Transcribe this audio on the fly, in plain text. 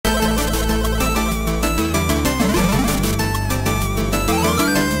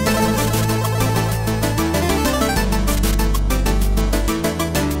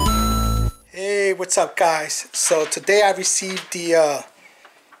What's up, guys? So today I received the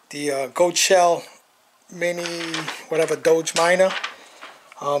Goldshell Mini whatever Doge miner,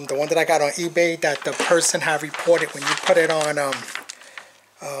 the one that I got on eBay that the person had reported when you put it on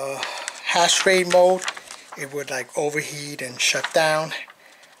hash rate mode, it would like overheat and shut down.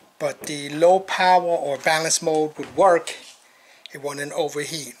 But the low power or balance mode would work. It wouldn't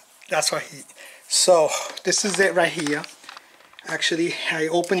overheat. That's why so this is it right here. Actually, I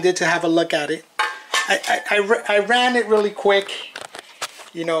opened it to have a look at it. I ran it really quick,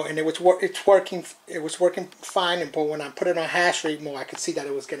 you know, and it was working fine. But when I put it on hash rate mode, I could see that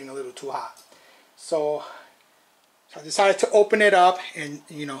it was getting a little too hot. So I decided to open it up, and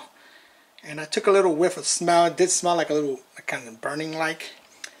you know, and I took a little whiff of smell. It did smell like a little kind of burning like.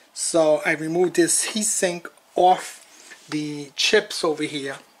 So I removed this heatsink off the chips over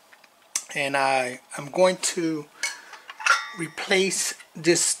here, and I'm going to replace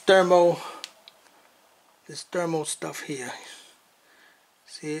this thermal stuff here.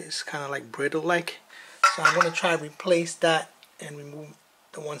 See, it's kind of like brittle like. So I'm going to try to replace that and remove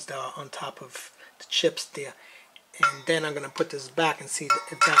the ones that are on top of the chips there. And then I'm going to put this back and see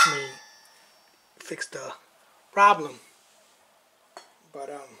if that may fix the problem. But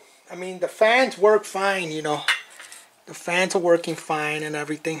I mean, the fans work fine, you know. The fans are working fine and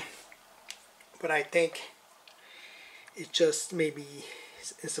everything. But I think it just maybe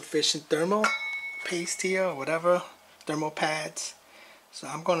insufficient thermal paste here or whatever, thermal pads. So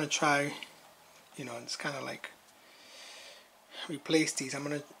I'm gonna try, you know, it's kind of like replace these.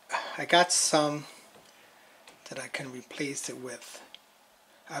 I got some that I can replace it with.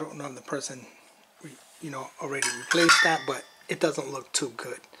 I don't know if the person you know already replaced that, but it doesn't look too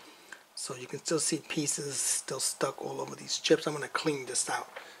good. So you can still see pieces still stuck all over these chips. I'm gonna clean this out.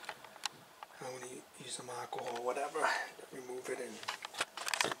 I'm gonna use some alcohol or whatever to remove it, and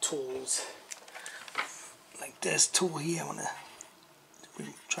some tools like this tool here. I want to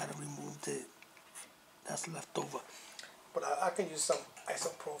try to remove that's left over, but I can use some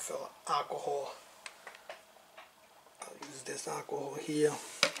isopropyl alcohol. I'll use this alcohol here,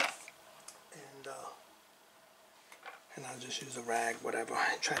 and I'll just use a rag, whatever,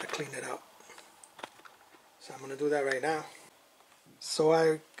 and try to clean it up. So I'm going to do that right now. So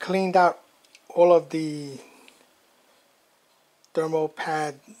I cleaned out all of the thermal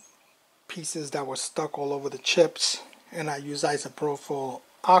pad pieces that were stuck all over the chips, and I use isopropyl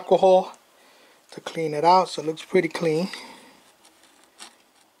alcohol to clean it out, so it looks pretty clean.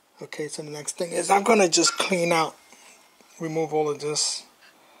 Okay, so the next thing is I'm gonna just remove all of this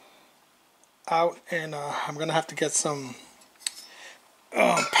out, and I'm gonna have to get some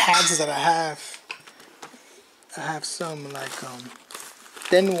pads that I have some like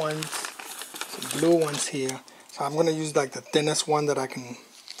thin ones, some blue ones here. So I'm gonna use like the thinnest one that I can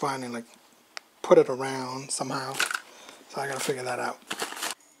find and like put it around somehow. So I gotta figure that out.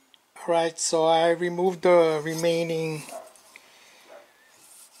 Alright, so I removed the remaining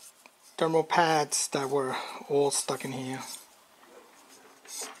thermal pads that were all stuck in here.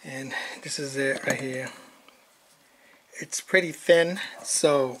 And this is it right here. It's pretty thin,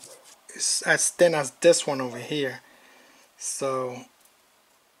 so it's as thin as this one over here. So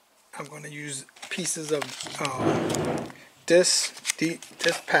I'm gonna use pieces of this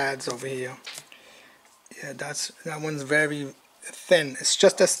pads over here. Yeah, that one's very thin. It's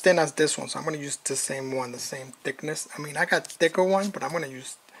just as thin as this one, so I'm going to use the same one, the same thickness. I mean, I got thicker one, but I'm going to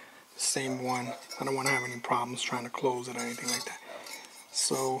use the same one. I don't want to have any problems trying to close it or anything like that.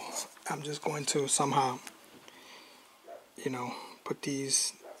 So I'm just going to somehow, you know, put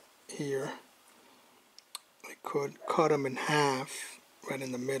these here. I could cut them in half right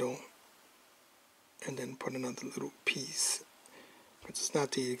in the middle, and then put another little piece, but it's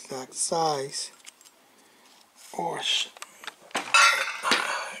not the exact size. Or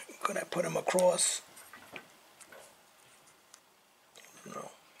could I put them across? No.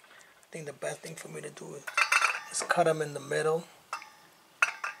 I think the best thing for me to do is cut them in the middle.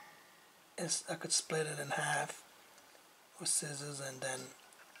 I could split it in half with scissors, and then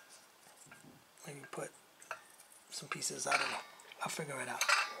maybe put some pieces. I don't know. I'll figure it out.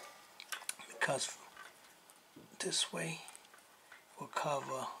 Because this way will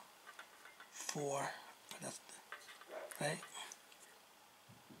cover 4. That's right.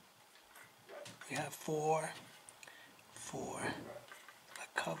 We have 4. I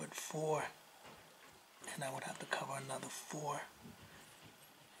covered 4, and I would have to cover another 4.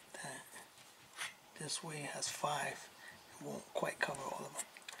 This way it has 5. It won't quite cover all of them.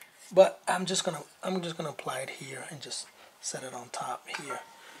 But I'm just gonna apply it here and just set it on top here.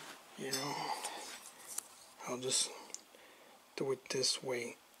 You know, I'll just do it this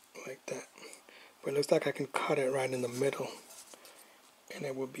way, like that. But it looks like I can cut it right in the middle, and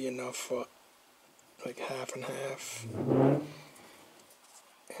it would be enough for like half and half.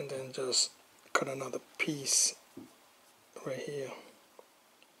 And then just cut another piece right here.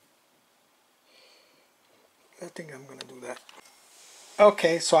 I think I'm gonna do that.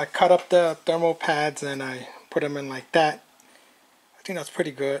 Okay, so I cut up the thermal pads and I put them in like that. I think that's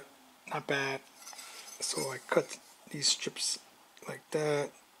pretty good, not bad. So I cut these strips like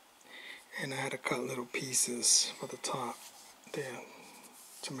that, and I had to cut little pieces for the top there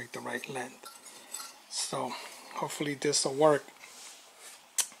to make the right length. So hopefully this will work.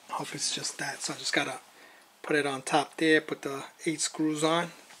 Hope it's just that. So I just gotta put it on top there, put the 8 screws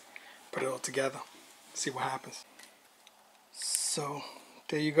on, put it all together, see what happens. So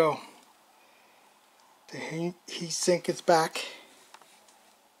there you go. The heat sink is back.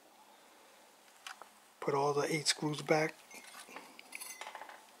 Put all the 8 screws back.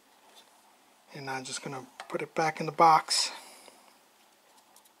 And I'm just gonna put it back in the box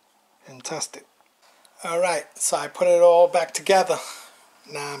and test it. Alright, so I put it all back together.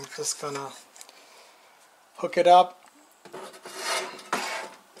 Now I'm just gonna hook it up,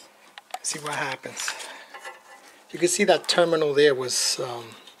 see what happens. You can see that terminal there was a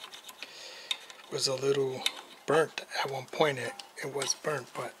little burnt at one point. It was burnt,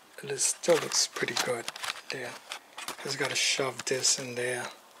 but it still looks pretty good there. Just gotta shove this in there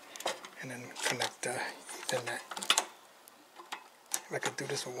and then connect the Ethernet. If I could do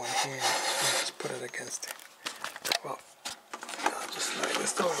this with one hand, just put it against it. Well, I'll just slide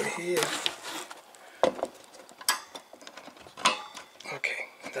this over here. Okay,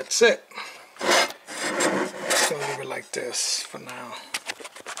 that's it. So I'll leave it like this for now.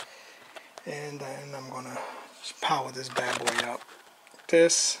 And then I'm gonna just power this bad boy up.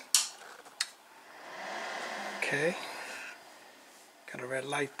 This. Okay. Got a red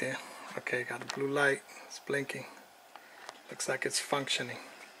light there. Okay, got a blue light. It's blinking. Looks like it's functioning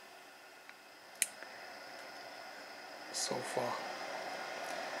so far.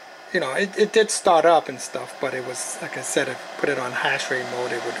 You know, it did start up and stuff, but it was, like I said, if I put it on hash rate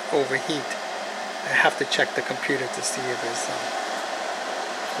mode, it would overheat. I have to check the computer to see if it's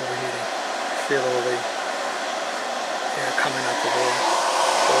overheating. Feel all the air coming out the door.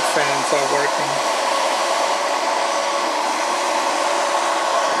 Both fans are working.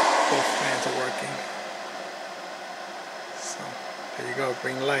 Both fans are working. So there you go,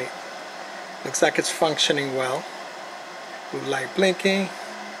 green light. Looks like it's functioning well. Blue light blinking.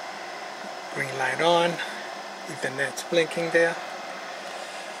 Green light on. Ethernet's blinking there.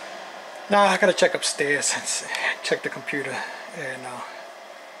 Now I gotta check upstairs and check the computer and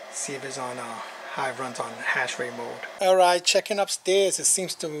see if it's on how it runs on hash rate mode. Alright, checking upstairs. It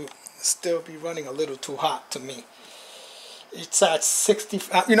seems to still be running a little too hot to me. It's at 60.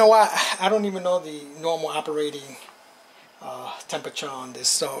 You know what? I don't even know the normal operating temperature on this.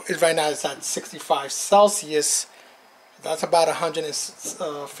 So right now it's at 65 Celsius. That's about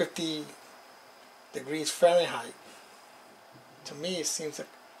 150 degrees Fahrenheit. To me, it seems like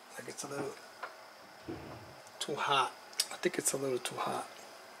it's a little too hot. I think it's a little too hot.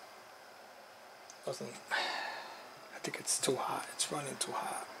 I think it's too hot. It's running too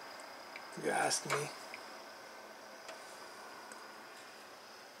hot, if you ask me.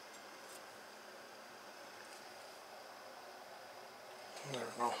 I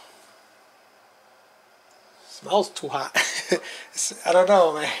don't know. Smells too hot. I don't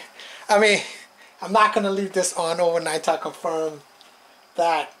know, man. I mean, I'm not gonna leave this on overnight to confirm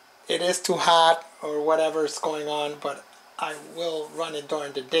that it is too hot or whatever is going on, but I will run it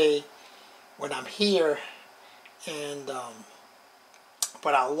during the day when I'm here, and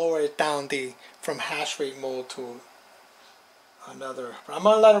but I'll lower it down from hash rate mode to another. But I'm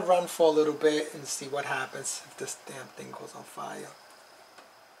gonna let it run for a little bit and see what happens if this damn thing goes on fire.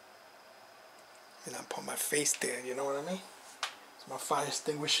 And I put my face there, you know what I mean? It's my fire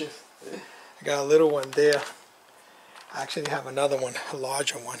extinguisher. I got a little one there. I actually have another one, a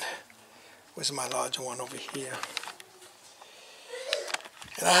larger one. Where's my larger one? Over here.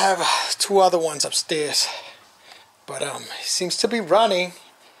 And I have 2 other ones upstairs. But it seems to be running.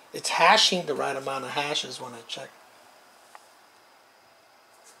 It's hashing the right amount of hashes when I check.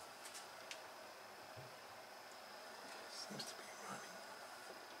 Seems to be running.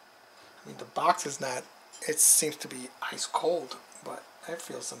 I mean, the box is not, it seems to be ice cold, but I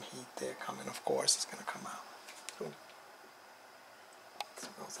feel some heat there coming. Of course, it's going to come out. Ooh. It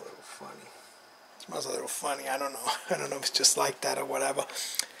smells a little funny. It smells a little funny. I don't know. I don't know if it's just like that or whatever.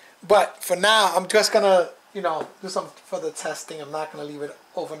 But for now, I'm just going to, you know, do some further testing. I'm not going to leave it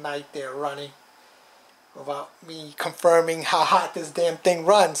overnight there running. without me confirming how hot this damn thing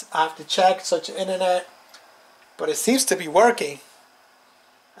runs. I have to check, search the internet, but it seems to be working.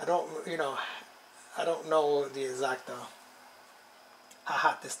 I don't, I don't know the exact how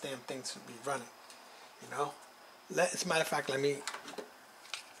hot this damn thing should be running. As a matter of fact, let me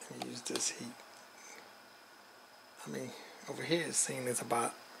use this heat. I mean, over here it's saying it's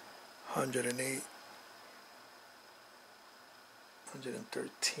about 108,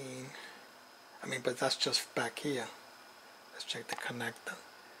 113. I mean, but that's just back here. Let's check the connector.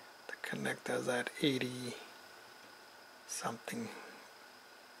 The connector is at 80 something,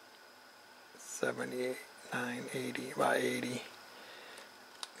 78, 9, 80, about 80.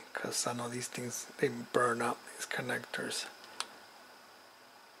 Because I know these things, they burn up, these connectors.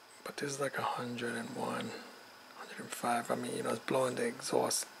 But this is like 101, 105. I mean, it's blowing the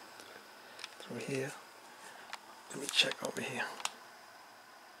exhaust through here. Let me check over here.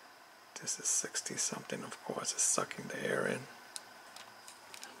 This is 60 something, of course, it's sucking the air in.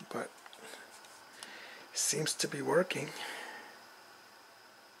 But it seems to be working.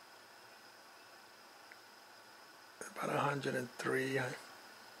 About 103.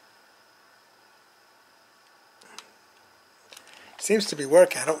 Seems to be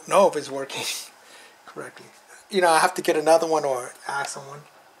working. I don't know if it's working correctly. I have to get another one or ask someone.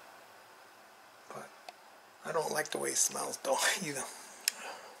 But I don't like the way it smells though either.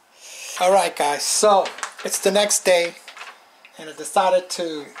 Alright guys, so it's the next day and I decided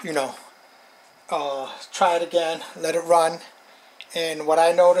to, try it again, let it run. And what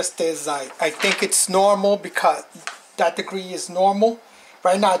I noticed is I think it's normal because that degree is normal.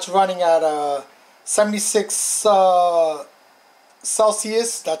 Right now it's running at 76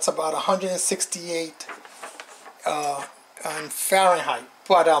 Celsius. That's about 168 on Fahrenheit.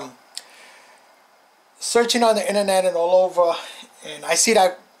 But searching on the internet and all over, and I see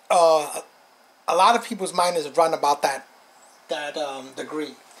that a lot of people's miners run about that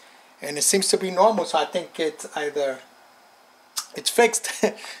degree, and it seems to be normal. So I think it's fixed.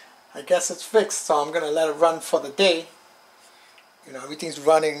 I guess it's fixed. So I'm gonna let it run for the day. Everything's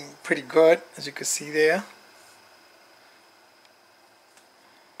running pretty good, as you can see there.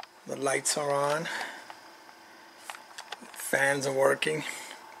 The lights are on. Fans are working.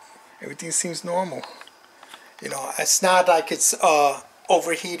 Everything seems normal. It's not like it's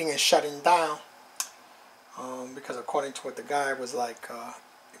overheating and shutting down, because according to what the guy was like,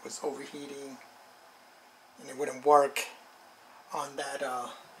 it was overheating and it wouldn't work on that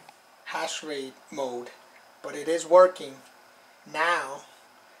hash rate mode. But it is working now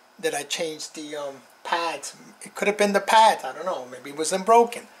that I changed the pads. It could have been the pads, I don't know, maybe it wasn't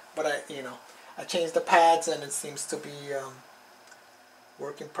broken, but I changed the pads and it seems to be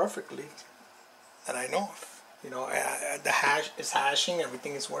working perfectly that I know of. The hash is hashing,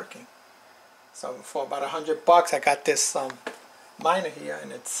 everything is working. So for about $100 I got this miner here,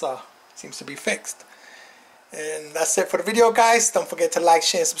 and it seems to be fixed. And that's it for the video guys. Don't forget to like,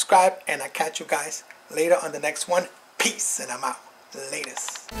 share, and subscribe, and I'll catch you guys later on the next one. Peace, and I'm out.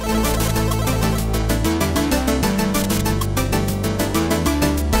 Latest.